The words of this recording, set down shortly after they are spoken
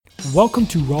Welcome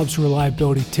to Rob's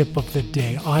Reliability Tip of the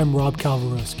Day. I'm Rob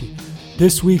Kalwarowski.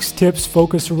 This week's tips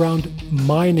focus around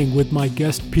mining with my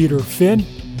guest Peter Finn.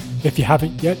 If you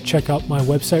haven't yet, check out my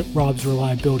website,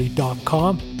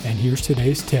 robsreliability.com, and here's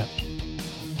today's tip.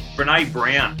 Brene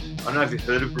Brown. I don't know if you've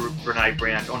heard of Brene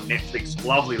Brown on Netflix.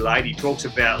 Lovely lady. Talks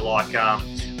about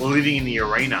living in the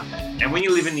arena. And when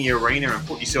you live in the arena and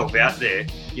put yourself out there,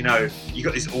 you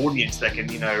got this audience that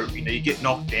can, you get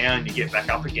knocked down, you get back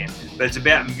up again. But it's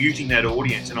about muting that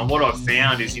audience. And what I've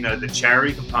found is, the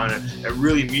charity component, it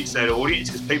really mutes that audience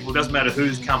because people, it doesn't matter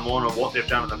who's come on or what they've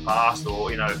done in the past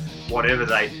or, whatever,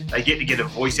 they get a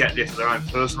voice out there for their own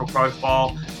personal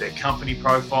profile, their company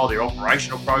profile, their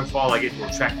operational profile. They get to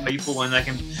attract people and they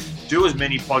can do as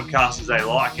many podcasts as they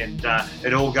like, and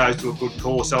it all goes to a good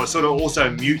cause. So it sort of also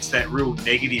mutes that real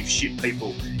negative shit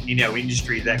people in our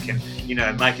industry that can,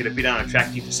 make it a bit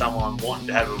unattractive for someone wanting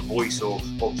to have a voice or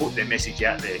put their message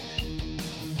out there.